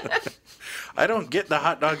 I don't get the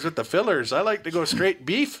hot dogs with the fillers. I like to go straight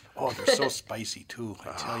beef. Oh, they're so spicy, too.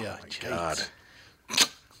 I tell you. God.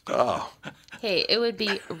 Oh, Hey, it would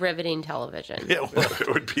be riveting television. Yeah, well,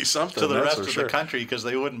 it would be something. to the that's rest for of sure. the country because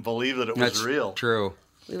they wouldn't believe that it was That's real. true.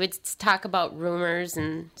 We would talk about rumors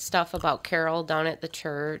and stuff about Carol down at the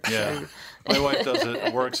church. Yeah. And My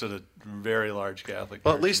wife works at a very large Catholic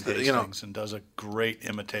Well, church at least in you know- Hastings and does a great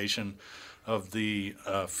imitation of the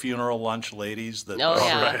funeral lunch ladies. That Oh,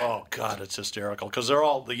 yeah. Right. Oh God, it's hysterical because they're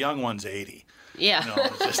all the young one's 80. yeah. You know,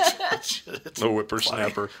 it's The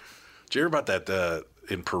whippersnapper. Did you hear about that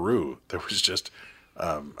in Peru? There was just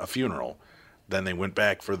a funeral. Then they went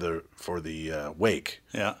back for the wake.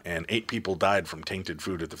 Yeah. And 8 people died from tainted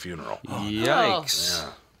food at the funeral. Yikes.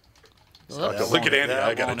 Whoops. Look at Andy. that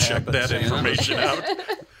I got to won't check happen, that Sam. information out.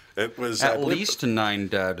 It was At least 9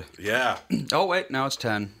 dead. Yeah. Oh, wait, now it's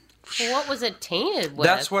 10. What was it tainted with?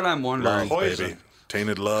 That's what I'm wondering. Poison. Baby.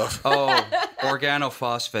 Tainted love. Oh,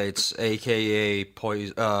 organophosphates, a.k.a.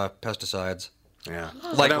 Pesticides. Yeah.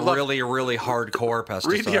 Like And I love- really, really hardcore pesticides.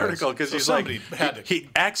 Read the article because So he's like, somebody had to he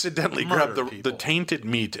accidentally murder grabbed the people. tainted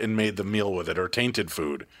meat and made the meal with it, or tainted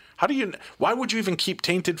food. Why would you even keep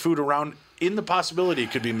tainted food around in the possibility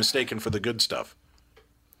it could be mistaken for the good stuff?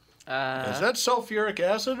 Is that sulfuric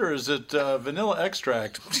acid or is it vanilla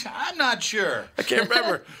extract? I'm not sure. I can't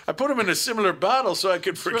remember. I put them in a similar bottle so I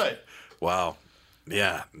could forget. right. Wow.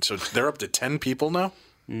 Yeah. So they're up to 10 people now?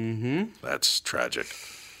 Mm-hmm. That's tragic.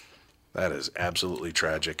 That is absolutely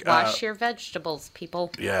tragic. Wash your vegetables,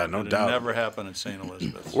 people. Yeah, no It doubt. never happened at St.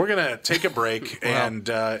 Elizabeth's. We're going to take a break, and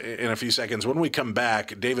in a few seconds, when we come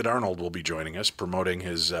back, David Arnold will be joining us, promoting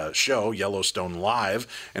his show, Yellowstone Live,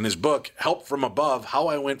 and his book, Help from Above, How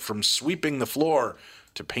I Went from Sweeping the Floor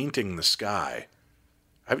to Painting the Sky.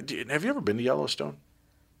 Have you ever been to Yellowstone?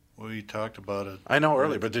 We talked about it. I know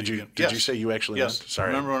earlier, but did you say you actually Yes. went? Sorry.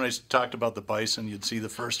 Remember when I talked about the bison? You'd see the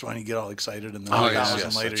first one, you get all excited, and then Oh, a yes, thousand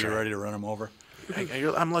yes, later, that's you're right. ready to run them over.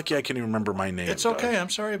 I'm lucky I can even remember my name. It's Doug. okay.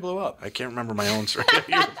 I'm sorry I blew up. I can't remember my own.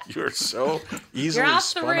 You're so easily You're off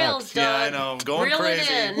spun the rails, out. Doug. Yeah, I know. I'm going Reel it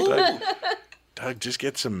crazy. in. Doug, just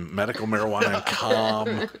get some medical marijuana and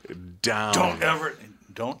calm down. Don't ever.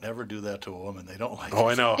 Don't ever do that to a woman. They don't like Oh,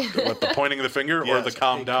 it. I know. What, the pointing of the finger or Yes. the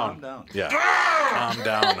calm Hey, down? calm down. Yeah. Calm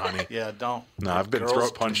down, honey. Yeah, don't. No, I've been Girls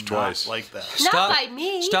throat punched do not twice. like that. Not by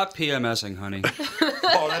me. Stop PMSing, honey.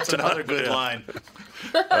 Oh, that's another good line.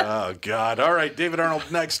 Oh, God. All right, David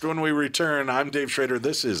Arnold next when we return. I'm Dave Schrader.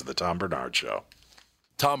 This is The Tom Bernard Show.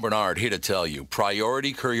 Tom Bernard here to tell you,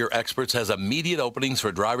 Priority Courier Experts has immediate openings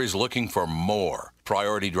for drivers looking for more.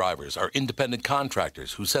 Priority drivers are independent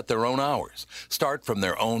contractors who set their own hours, start from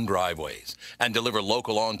their own driveways, and deliver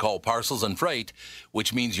local on-call parcels and freight,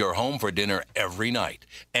 which means you're home for dinner every night,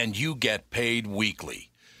 and you get paid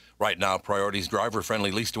weekly. Right now, Priority's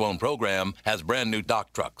driver-friendly lease-to-own program has brand-new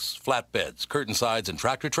dock trucks, flatbeds, curtain sides, and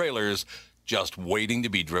tractor-trailers just waiting to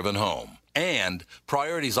be driven home. And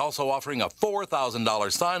Priority's also offering a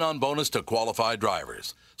 $4,000 sign-on bonus to qualified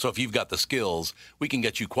drivers. So if you've got the skills, we can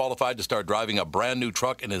get you qualified to start driving a brand-new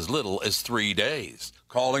truck in as little as 3 days.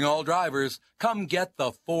 Calling all drivers, come get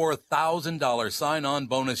the $4,000 sign-on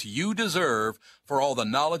bonus you deserve for all the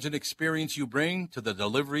knowledge and experience you bring to the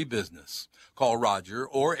delivery business. Call Roger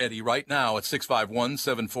or Eddie right now at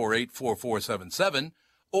 651-748-4477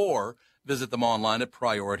 or visit them online at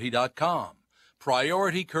Priority.com.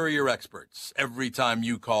 Priority Courier Experts. Every time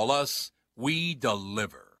you call us, we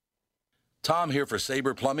deliver. Tom here for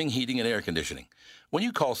Sabre Plumbing, Heating, and Air Conditioning. When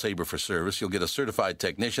you call Sabre for service, you'll get a certified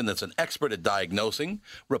technician that's an expert at diagnosing,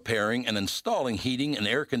 repairing, and installing heating and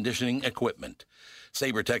air conditioning equipment.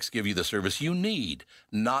 Sabre Techs give you the service you need,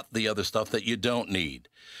 not the other stuff that you don't need.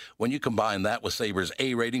 When you combine that with Sabre's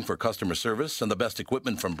A rating for customer service and the best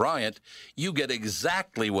equipment from Bryant, you get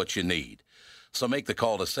exactly what you need. So make the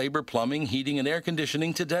call to Sabre Plumbing, Heating, and Air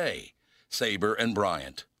Conditioning today. Sabre and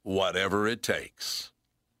Bryant, whatever it takes.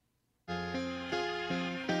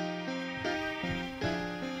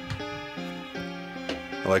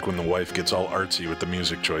 I like when the wife gets all artsy with the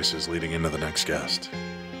music choices leading into the next guest.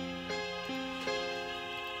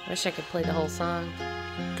 Wish I could play the whole song.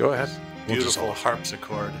 Go ahead. Beautiful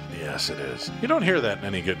harpsichord. Yes, it is. You don't hear that in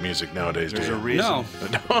any good music nowadays, There's do a you? reason.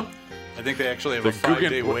 No. I think they actually have The a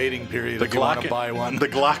 5-day Guggen- waiting period The if you want to buy one. The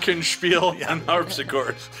Glockenspiel and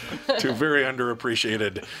harpsichord. Two very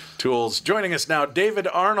underappreciated tools. Joining us now, David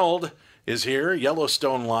Arnold is here.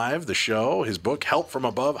 Yellowstone Live, the show. His book, Help from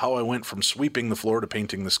Above, How I Went from Sweeping the Floor to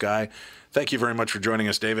Painting the Sky. Thank you very much for joining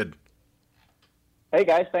us, David. Hey,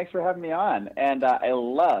 guys. Thanks for having me on. And I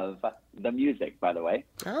love the music, by the way.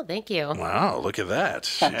 Oh, thank you. Wow, look at that.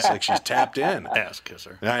 She's like she's tapped in. Ass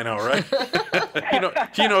kisser. I know, right?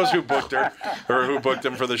 He knows who booked her or who booked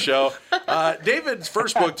him for the show. David's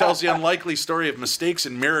first book tells the unlikely story of mistakes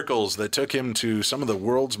and miracles that took him to some of the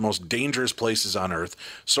world's most dangerous places on Earth,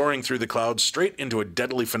 soaring through the clouds straight into a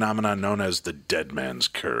deadly phenomenon known as the Dead Man's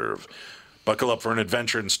Curve. Buckle up for an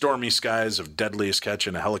adventure in stormy skies of Deadliest Catch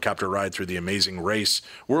and a helicopter ride through the amazing race,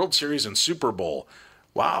 World Series, and Super Bowl.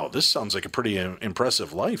 Wow, this sounds like a pretty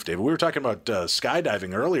impressive life, David. We were talking about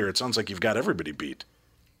skydiving earlier. It sounds like you've got everybody beat.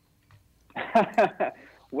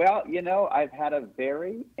 Well, I've had a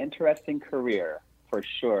very interesting career, for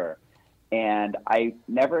sure. And I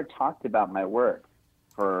never talked about my work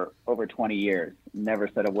for over 20 years. Never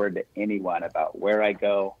said a word to anyone about where I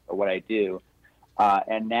go or what I do.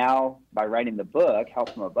 And now, by writing the book, Help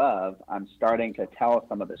from Above, I'm starting to tell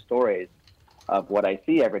some of the stories of what I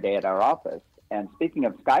see every day at our office. And speaking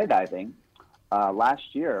of skydiving, last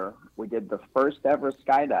year we did the first ever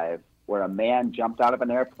skydive where a man jumped out of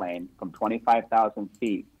an airplane from 25,000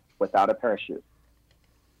 feet without a parachute.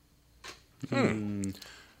 How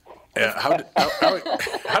did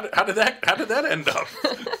that end up?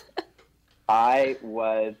 I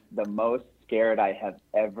was the most scared I have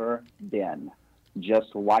ever been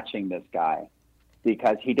just watching this guy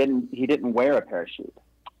because he didn't wear a parachute.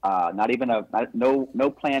 Not even no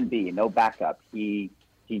plan B, no backup. He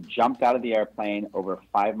jumped out of the airplane over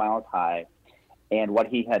 5 miles high, and what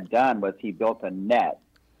he had done was he built a net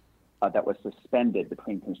that was suspended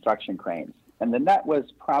between construction cranes, and the net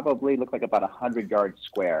was probably looked like about 100 yards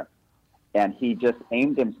square, and he just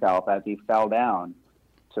aimed himself as he fell down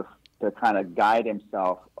to kind of guide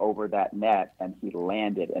himself over that net, and he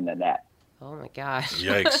landed in the net. Oh, my gosh.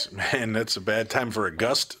 Yikes, man, that's a bad time for a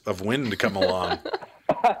gust of wind to come along.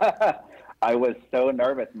 I was so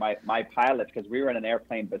nervous. My pilots, because we were in an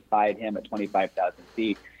airplane beside him at 25,000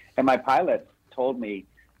 feet, and my pilots told me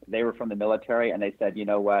they were from the military, and they said, you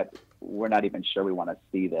know what, we're not even sure we want to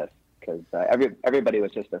see this, because everybody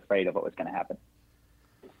was just afraid of what was going to happen.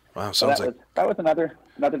 Wow, So sounds that was another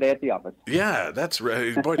day at the office. Yeah, that's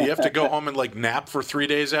right. Boy, do you have to go home and like nap for 3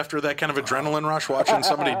 days after that kind of adrenaline rush watching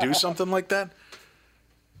somebody do something like that?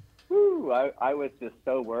 I was just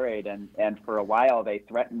so worried, and for a while they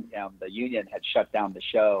threatened him. The union had shut down the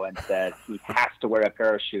show and said he has to wear a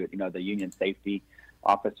parachute. The union safety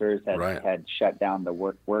officers had shut down the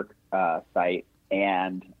work site,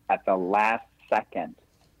 and at the last second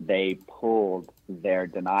they pulled their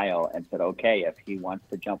denial and said, okay, if he wants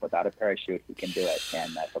to jump without a parachute, he can do it,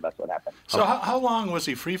 and so that's what happened. So how long was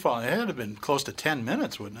he free falling? It had to have been close to 10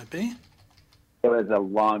 minutes, wouldn't it be? It was a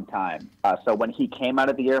long time. So when he came out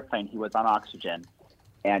of the airplane, he was on oxygen.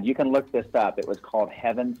 And you can look this up. It was called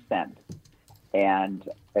Heaven Sent. And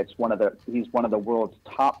he's one of the world's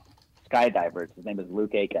top skydivers. His name is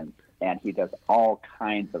Luke Aikens. And he does all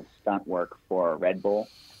kinds of stunt work for Red Bull.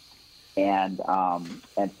 And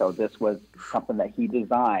so this was something that he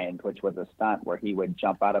designed, which was a stunt where he would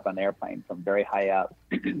jump out of an airplane from very high up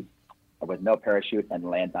with no parachute and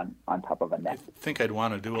land on top of a net. I think I'd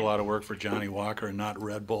want to do a lot of work for Johnny Walker and not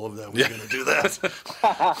Red Bull if that was going to do that.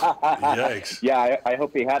 Yikes. Yeah, I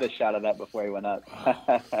hope he had a shot of that before he went up.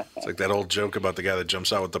 It's like that old joke about the guy that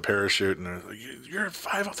jumps out with the parachute and you're at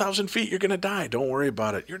 5,000 feet, you're going to die. Don't worry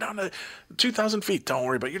about it. You're down to 2,000 feet. Don't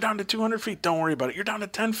worry about it. You're down to 200 feet. Don't worry about it. You're down to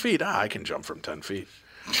 10 feet. I can jump from 10 feet.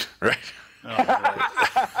 Right?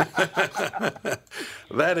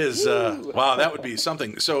 That is wow, that would be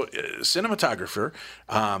something. So cinematographer,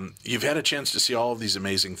 you've had a chance to see all of these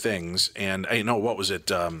amazing things, and I know, what was it,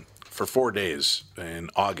 for 4 days in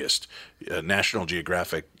August, National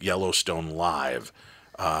Geographic Yellowstone Live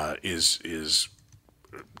is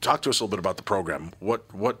talk to us a little bit about the program.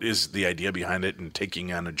 What is the idea behind it, and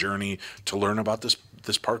taking on a journey to learn about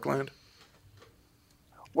this parkland?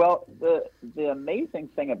 Well, the amazing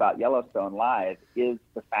thing about Yellowstone Live is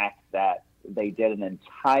the fact that they did an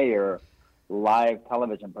entire live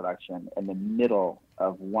television production in the middle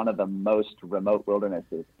of one of the most remote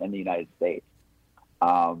wildernesses in the United States.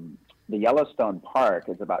 The Yellowstone Park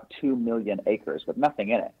is about 2 million acres with nothing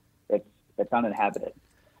in it. It's uninhabited.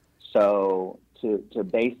 So to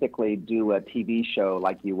basically do a TV show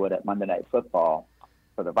like you would at Monday Night Football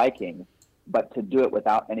for the Vikings, but to do it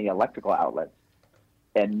without any electrical outlets,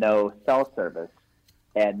 and no cell service,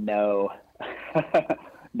 and no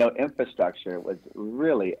infrastructure, was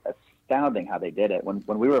really astounding how they did it. When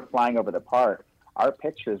we were flying over the park, our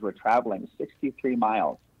pictures were traveling 63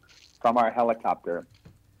 miles from our helicopter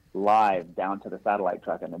live down to the satellite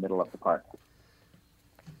truck in the middle of the park.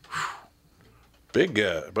 Big,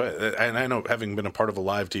 and I know, having been a part of a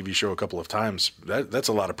live TV show a couple of times, that's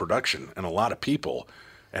a lot of production and a lot of people.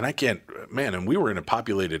 And and we were in a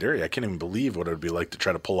populated area. I can't even believe what it would be like to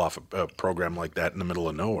try to pull off a program like that in the middle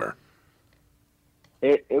of nowhere.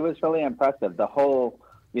 It was really impressive. The whole,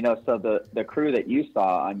 so the crew that you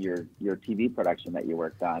saw on your TV production that you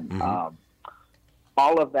worked on, mm-hmm.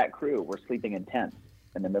 All of that crew were sleeping in tents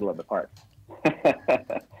in the middle of the park.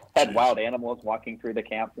 Had wild animals walking through the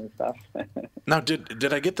camps and stuff. Now,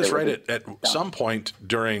 did I get this right? At some point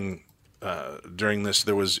during this,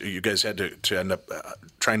 you guys had to end up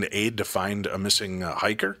trying to aid to find a missing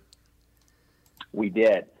hiker? We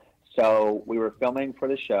did. So we were filming for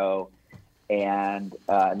the show, and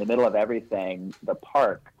in the middle of everything, the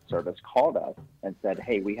park service called us and said,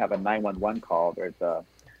 hey, we have a 911 call. There's a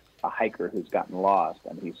hiker who's gotten lost,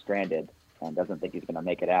 and he's stranded and doesn't think he's going to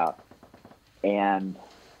make it out. And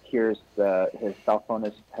here's his cell phone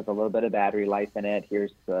has a little bit of battery life in it.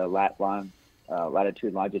 Here's the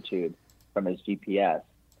latitude, longitude from his GPS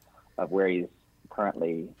of where he's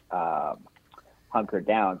currently hunkered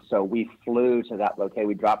down. So we flew to that location.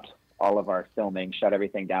 We dropped all of our filming, shut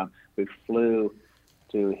everything down. We flew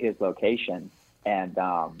to his location, and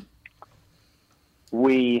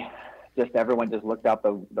everyone just looked out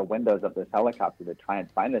the windows of this helicopter to try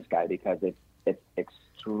and find this guy, because it's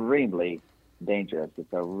extremely dangerous.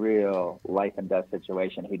 It's a real life and death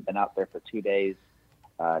situation. He'd been out there for 2 days,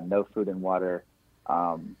 no food and water.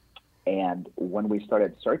 And when we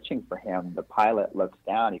started searching for him, the pilot looks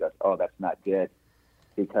down. He goes, oh, that's not good,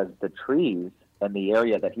 because the trees in the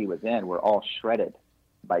area that he was in were all shredded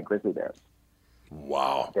by grizzly bears.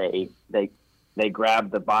 Wow. They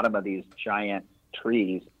grab the bottom of these giant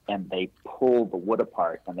trees and they pull the wood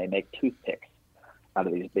apart, and they make toothpicks out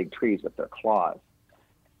of these big trees with their claws.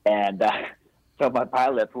 And so my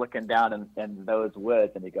pilot's looking down in those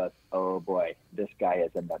woods, and he goes, oh boy, this guy is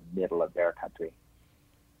in the middle of bear country.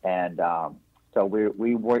 And so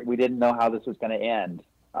we didn't know how this was going to end,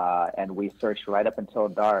 and we searched right up until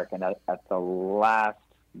dark. And at the last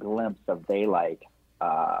glimpse of daylight,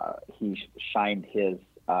 he shined his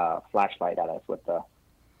flashlight at us with the,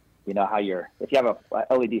 how if you have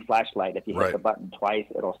a LED flashlight, if you hit the button twice,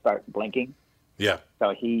 it'll start blinking. Yeah.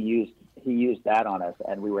 So he used that on us,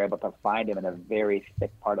 and we were able to find him in a very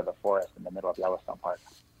thick part of the forest in the middle of Yellowstone Park.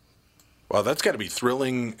 Well, that's got to be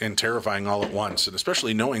thrilling and terrifying all at once, and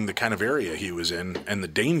especially knowing the kind of area he was in and the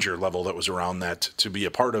danger level that was around that, to be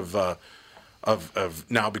a part of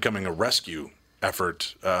now becoming a rescue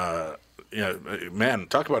effort. Man,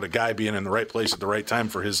 talk about a guy being in the right place at the right time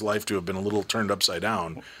for his life to have been a little turned upside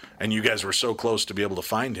down, and you guys were so close to be able to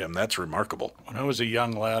find him. That's remarkable. When I was a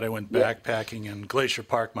young lad, I went backpacking in Glacier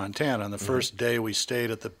Park, Montana. On the first day, we stayed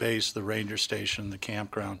at the base of the ranger station, the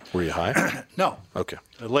campground. Were you high? No. Okay.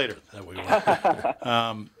 Later that we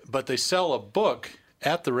went. But they sell a book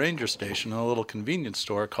at the ranger station in a little convenience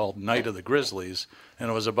store called Night of the Grizzlies, and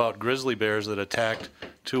it was about grizzly bears that attacked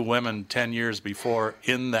 2 women 10 years before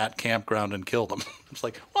in that campground and killed them. It's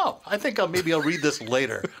like, well, I think maybe I'll read this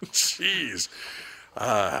later. Jeez.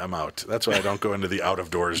 I'm out. That's why I don't go into the out of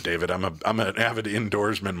doors, David. I'm an avid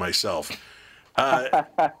indoorsman myself.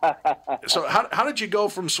 So how did you go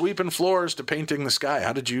from sweeping floors to painting the sky?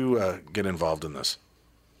 How did you get involved in this?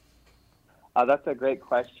 That's a great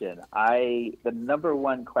question. The number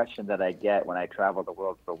one question that I get when I travel the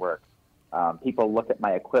world for work, people look at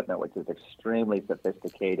my equipment, which is extremely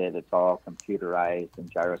sophisticated. It's all computerized and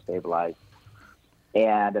gyrostabilized,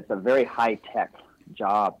 and it's a very high-tech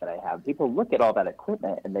job that I have. People look at all that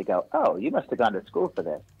equipment and they go, "Oh, you must have gone to school for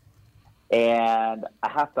this." And I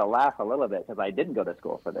have to laugh a little bit because I didn't go to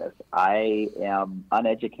school for this. I am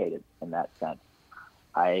uneducated in that sense.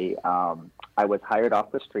 I was hired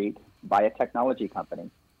off the street by a technology company,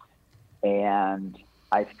 and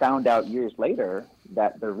I found out years later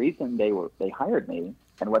that the reason they hired me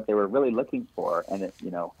and what they were really looking for, and it,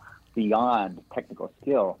 beyond technical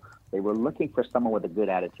skill, they were looking for someone with a good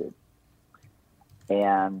attitude.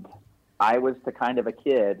 And I was the kind of a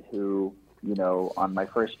kid who, on my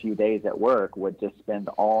first few days at work would just spend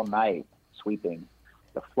all night sweeping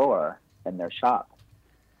the floor in their shop.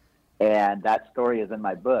 And that story is in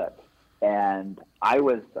my book. And I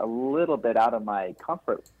was a little bit out of my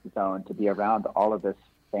comfort zone to be around all of this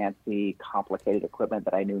fancy, complicated equipment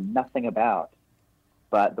that I knew nothing about.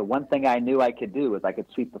 But the one thing I knew I could do was I could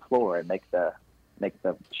sweep the floor and make the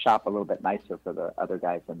shop a little bit nicer for the other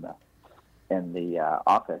guys in the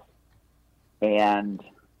office. And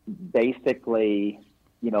basically,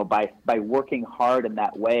 by working hard in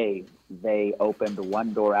that way, they opened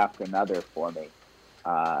one door after another for me.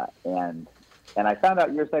 And I found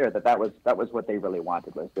out years later that was what they really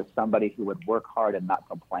wanted, was just somebody who would work hard and not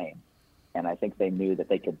complain. And I think they knew that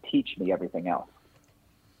they could teach me everything else.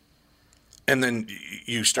 And then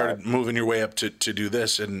you started moving your way up to do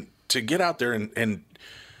this, and to get out there and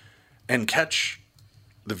catch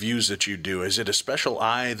the views that you do. Is it a special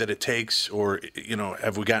eye that it takes, or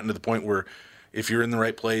have we gotten to the point where if you're in the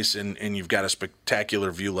right place and you've got a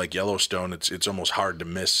spectacular view like Yellowstone, it's almost hard to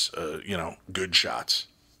miss good shots?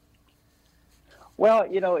 Well,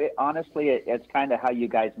 honestly, it's kind of how you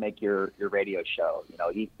guys make your radio show.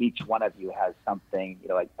 Each one of you has something,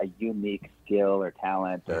 like a unique skill or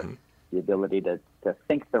talent, or the ability to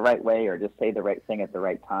think the right way or just say the right thing at the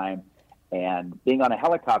right time. And being on a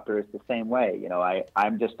helicopter is the same way.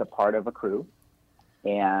 I'm just a part of a crew,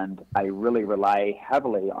 and I really rely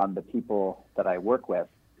heavily on the people that I work with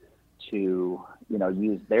to,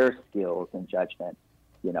 use their skills and judgment.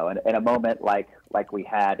 In a moment like we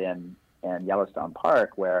had in Yellowstone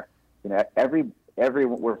Park, where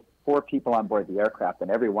we're 4 people on board the aircraft,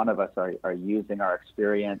 and every one of us are using our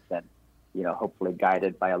experience and hopefully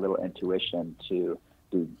guided by a little intuition to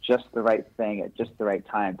do just the right thing at just the right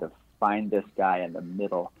time to find this guy in the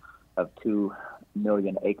middle of 2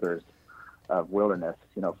 million acres of wilderness,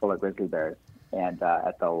 full of grizzly bears. And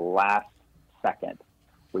at the last second,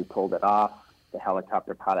 we pulled it off. The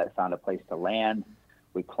helicopter pilot found a place to land.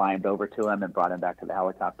 We climbed over to him and brought him back to the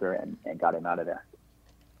helicopter and got him out of there.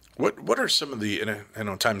 What are some of the, and I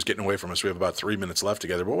know time's getting away from us, we have about 3 minutes left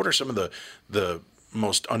together, but what are some of the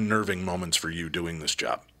most unnerving moments for you doing this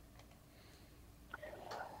job?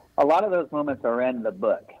 A lot of those moments are in the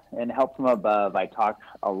book. In Help From Above, I talk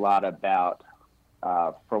a lot about,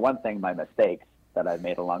 for one thing, my mistakes that I've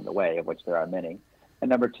made along the way, of which there are many. And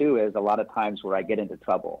number 2 is a lot of times where I get into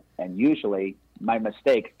trouble. And usually my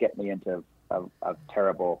mistakes get me into a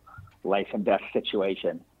terrible life and death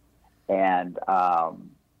situation. And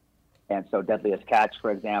so Deadliest Catch,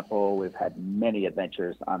 for example, we've had many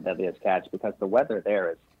adventures on Deadliest Catch because the weather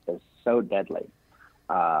there is so deadly.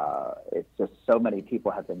 It's just so many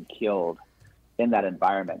people have been killed in that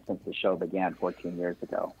environment since the show began 14 years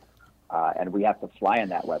ago. And we have to fly in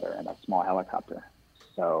that weather in a small helicopter.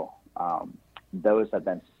 So those have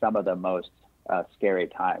been some of the most scary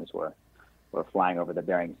times where were flying over the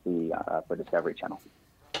Bering Sea for Discovery Channel.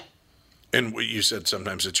 And you said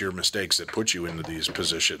sometimes it's your mistakes that put you into these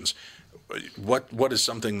positions. What is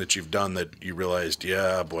something that you've done that you realized,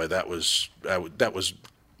 yeah, boy, that was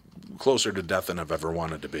closer to death than I've ever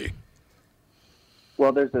wanted to be?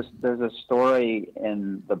 Well, there's a story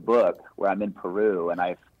in the book where I'm in Peru, and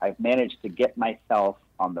I've managed to get myself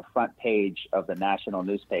on the front page of the national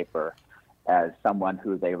newspaper as someone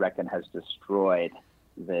who they reckon has destroyed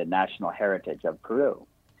the national heritage of Peru.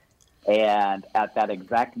 And at that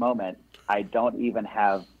exact moment, I don't even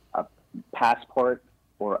have a passport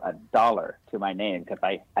or a dollar to my name because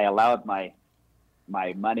I allowed my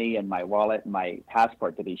money and my wallet and my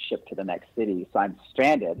passport to be shipped to the next city. So I'm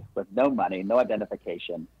stranded with no money, no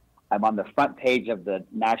identification. I'm on the front page of the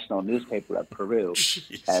national newspaper of Peru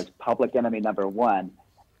as public enemy number one.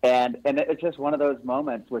 And it's just one of those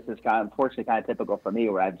moments, which is unfortunately kind of typical for me,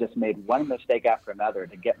 where I've just made one mistake after another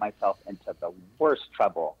to get myself into the worst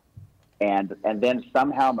trouble. And then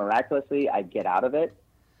somehow, miraculously, I get out of it.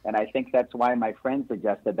 And I think that's why my friend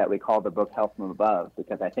suggested that we call the book Help from Above,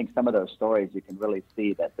 because I think some of those stories you can really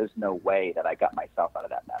see that there's no way that I got myself out of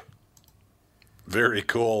that mess. Very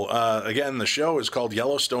cool. Again, the show is called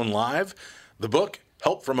Yellowstone Live. The book,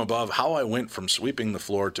 Help from Above, How I Went from Sweeping the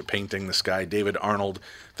Floor to Painting the Sky. David Arnold,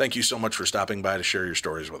 thank you so much for stopping by to share your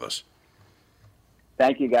stories with us.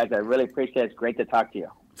 Thank you, guys. I really appreciate it. It's great to talk to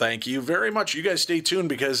you. Thank you very much. You guys stay tuned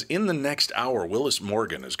because in the next hour, Willis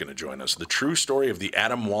Morgan is going to join us. The true story of the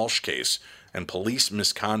Adam Walsh case and police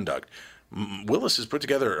misconduct. Willis has put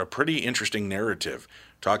together a pretty interesting narrative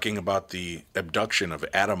talking about the abduction of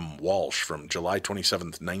Adam Walsh from July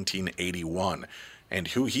 27th, 1981, and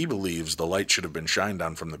who he believes the light should have been shined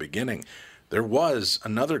on from the beginning. There was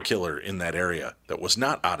another killer in that area that was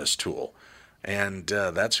not Ottis Toole, and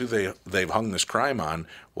that's who they've hung this crime on.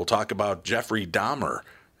 We'll talk about Jeffrey Dahmer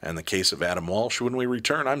and the case of Adam Walsh when we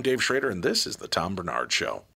return. I'm Dave Schrader, and this is The Tom Bernard Show.